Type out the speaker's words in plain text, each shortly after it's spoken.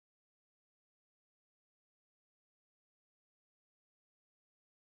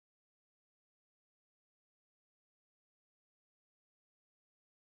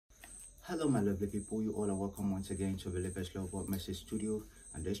Hello my lovely people, you all are welcome once again to Embassylagos Message Studio,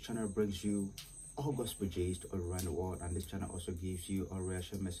 and this channel brings you all gospel gist all around the world, and this channel also gives you all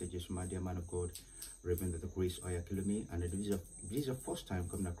reaction messages from my dear man of God, Reverend the Grace Oyakilome. And if this is your first time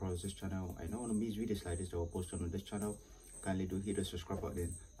coming across this channel, I don't want to miss videos like this that will post on this channel. Kindly do hit the subscribe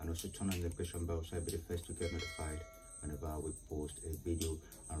button and also turn on the notification bell so I'll be the first to get notified whenever we post a video.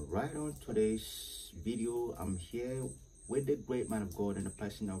 And right on today's video, I'm here with the great man of God in the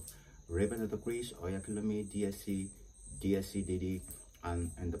person of Reverend the Grace Oyakilome, DSC DD,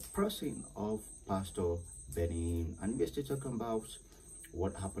 and the person of Pastor Hinn. And we're still talking about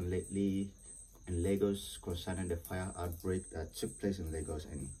what happened lately in Lagos concerning the fire outbreak that took place in Lagos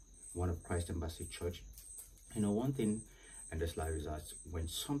and one of Christ Embassy Church. You know, one thing in this life is that when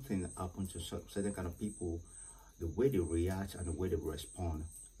something happens to certain kind of people, the way they react and the way they respond,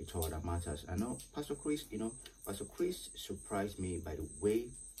 it's all that matters. I know Pastor Chris, Pastor Chris surprised me by the way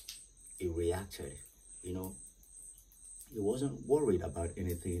he reacted. He wasn't worried about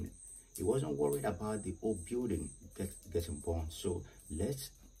anything. He wasn't worried about the whole building getting burned. So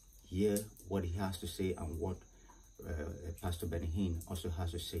let's hear what he has to say and what Pastor Hinn also has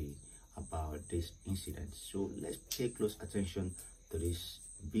to say about this incident. So let's pay close attention to this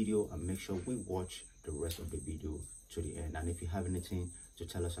video and make sure we watch the rest of the video to the end. And if you have anything to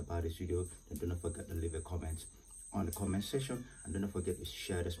tell us about this video, then do not forget to leave a comment on the comment section, and do not forget to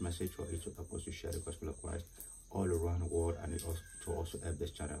share this message for it to help us to share the gospel of Christ all around the world, and it also help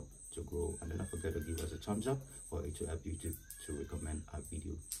this channel to grow. And do not forget to give us a thumbs up for it to help YouTube to recommend our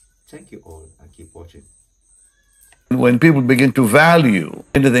video. Thank you all and keep watching. When people begin to value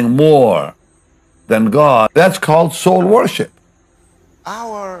anything more than God, that's called soul worship.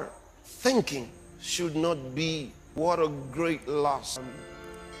 Our thinking should not be what a great loss.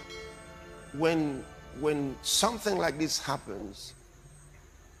 When something like this happens,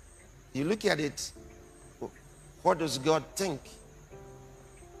 you look at it, what does God think?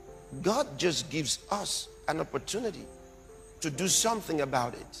 God just gives us an opportunity to do something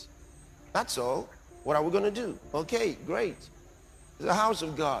about it. That's all. What are we going to do? Okay, great. It's the house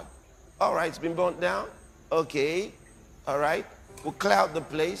of God. All right, it's been burnt down. Okay, all right. We'll clear out the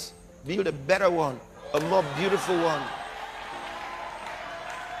place, build a better one, a more beautiful one.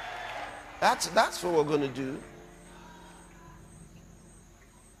 That's what we're going to do.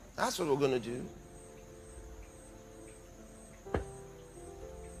 That's what we're going to do.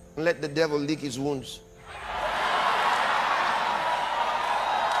 Let the devil lick his wounds.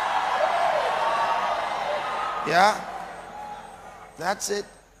 Yeah, that's it.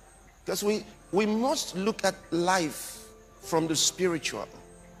 Because we must look at life from the spiritual.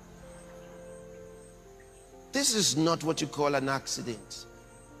 This is not what you call an accident.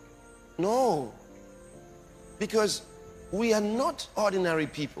 No, because we are not ordinary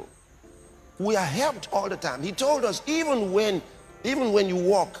people. We are helped all the time. He told us even when you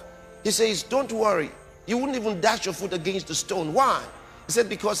walk, he says, don't worry. You wouldn't even dash your foot against the stone. Why? He said,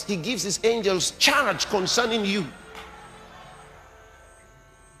 because he gives his angels charge concerning you.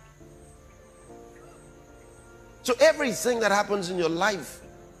 So everything that happens in your life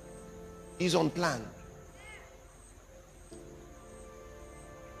is on plan.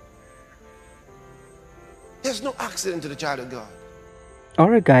 There's no accident to the child of God.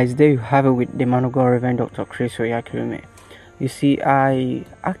 Alright guys, there you have it with the man of God, Reverend Dr. Grace Oyakilome. You see, I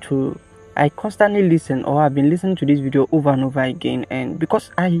constantly listen, or I've been listening to this video over and over again, and because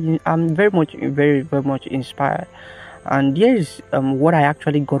I'm very much inspired. And here is what I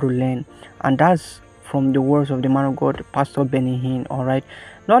actually got to learn, and that's from the words of the man of God, Pastor Hinn. Alright,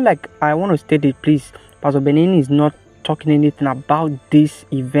 not like I want to state it, please, Pastor Hinn is not talking anything about this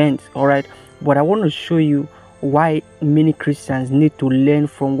event, alright, but I want to show you why many Christians need to learn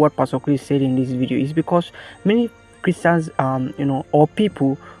from what Pastor Chris said in this video. Is because many Christians, or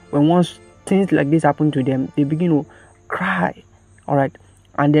people, when once things like this happen to them, they begin to cry, all right,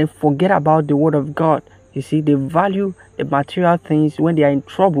 and then forget about the word of God. You see, they value the material things when they are in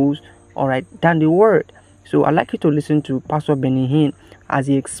troubles, all right, than the word. So I'd like you to listen to Pastor Hinn as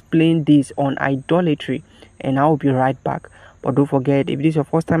he explained this on idolatry, and I'll be right back. But don't forget, if this is your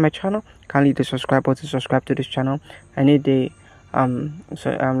first time on my channel, kindly hit the subscribe button, subscribe to this channel, and hit the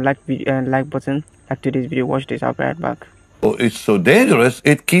like button. Like today's video, watch this. I'll be right back. It's so dangerous,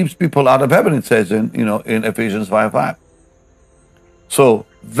 it keeps people out of heaven, it says in Ephesians 5:5. So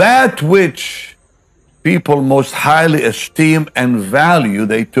that which people most highly esteem and value,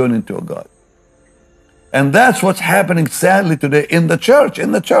 they turn into a god. And that's what's happening sadly today in the church,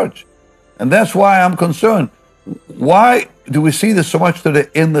 And that's why I'm concerned. Why do we see this so much today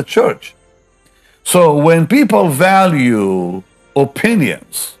in the church? So when people value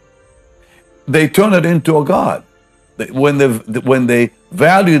opinions they turn it into a god. When they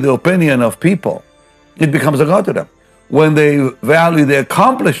value the opinion of people, it becomes a god to them. When they value the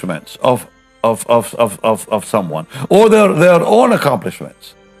accomplishments of someone, or their own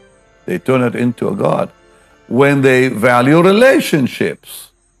accomplishments, they turn it into a god. When they value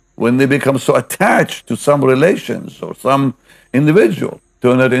relationships, when they become so attached to some relations or some individual,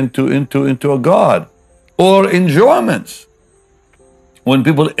 turn it into a god. Or enjoyments. When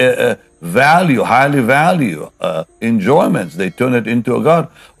people highly value enjoyments, they turn it into a god.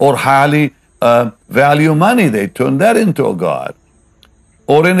 Or highly value money, they turn that into a god.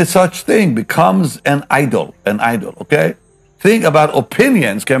 Or any such thing becomes an idol, okay? Think about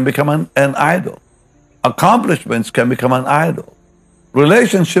opinions can become an idol. Accomplishments can become an idol.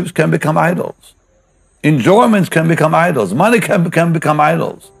 Relationships can become idols. Enjoyments can become idols. Money can become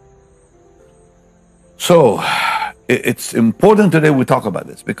idols. So, it's important today we talk about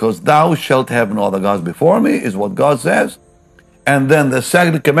this, because thou shalt have no other gods before me is what God says. And then the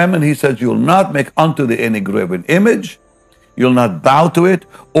second commandment, he says, you'll not make unto thee any graven image. You'll not bow to it,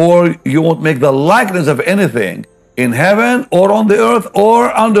 or you won't make the likeness of anything in heaven or on the earth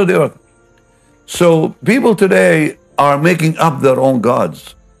or under the earth. So people today are making up their own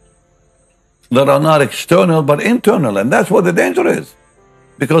gods that are not external but internal. And that's what the danger is,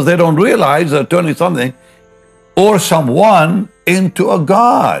 because they don't realize they're turning something or someone into a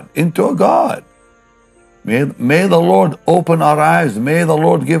god, May the Lord open our eyes. May the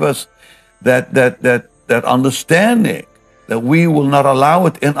Lord give us that understanding that we will not allow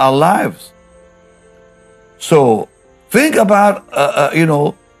it in our lives. So think about,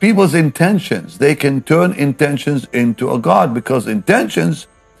 people's intentions. They can turn intentions into a god, because intentions,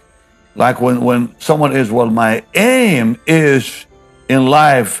 like when someone is, well, my aim is in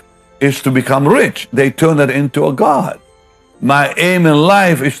life is to become rich, they turn it into a god. My aim in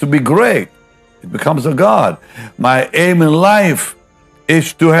life is to be great. It becomes a god. My aim in life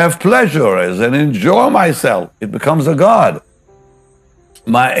is to have pleasures and enjoy myself. It becomes a god.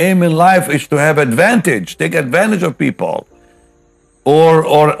 My aim in life is to have advantage, take advantage of people, or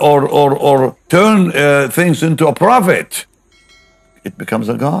turn things into a profit. It becomes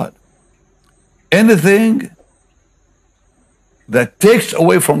a god. Anything that takes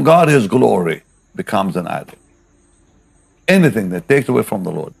away from God His glory becomes an idol. Anything that takes away from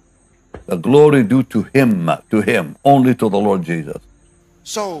the Lord, the glory due to Him, only to the Lord Jesus.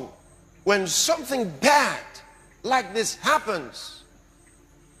 So when something bad like this happens,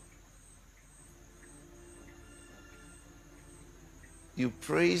 you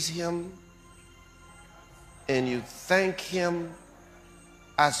praise Him and you thank Him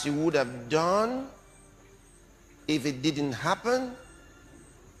as you would have done if it didn't happen,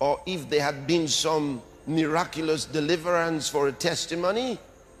 or if there had been some miraculous deliverance for a testimony.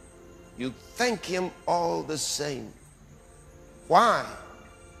 You thank Him all the same. Why?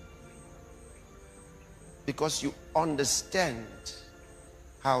 Because you understand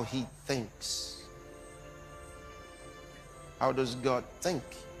how He thinks. How does God think?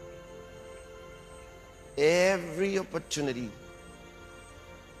 Every opportunity,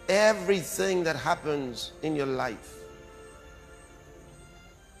 everything that happens in your life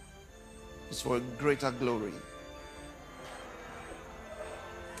is for a greater glory.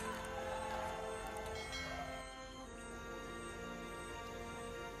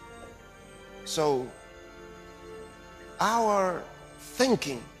 So our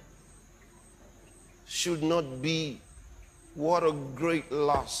thinking should not be, what a great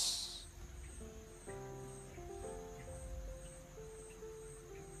loss.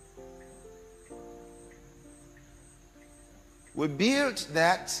 We built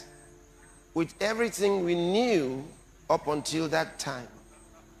that with everything we knew up until that time.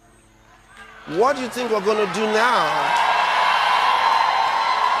 What do you think we're going to do now?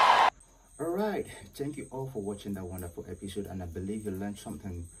 Alright, thank you all for watching that wonderful episode, and I believe you learned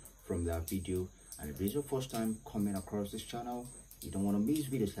something from that video. And if this is your first time coming across this channel, you don't want to miss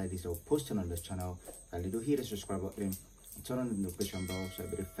videos like this or posting on this channel, kindly do hit the subscribe button and turn on the notification bell so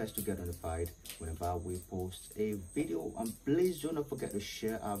you'll be the first to get notified whenever we post a video. And please do not forget to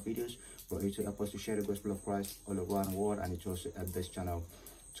share our videos, for it to help us to share the gospel of Christ all around the world, and it also helps this channel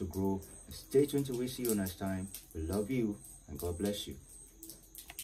to grow. Stay tuned till we see you next time. We love you and God bless you.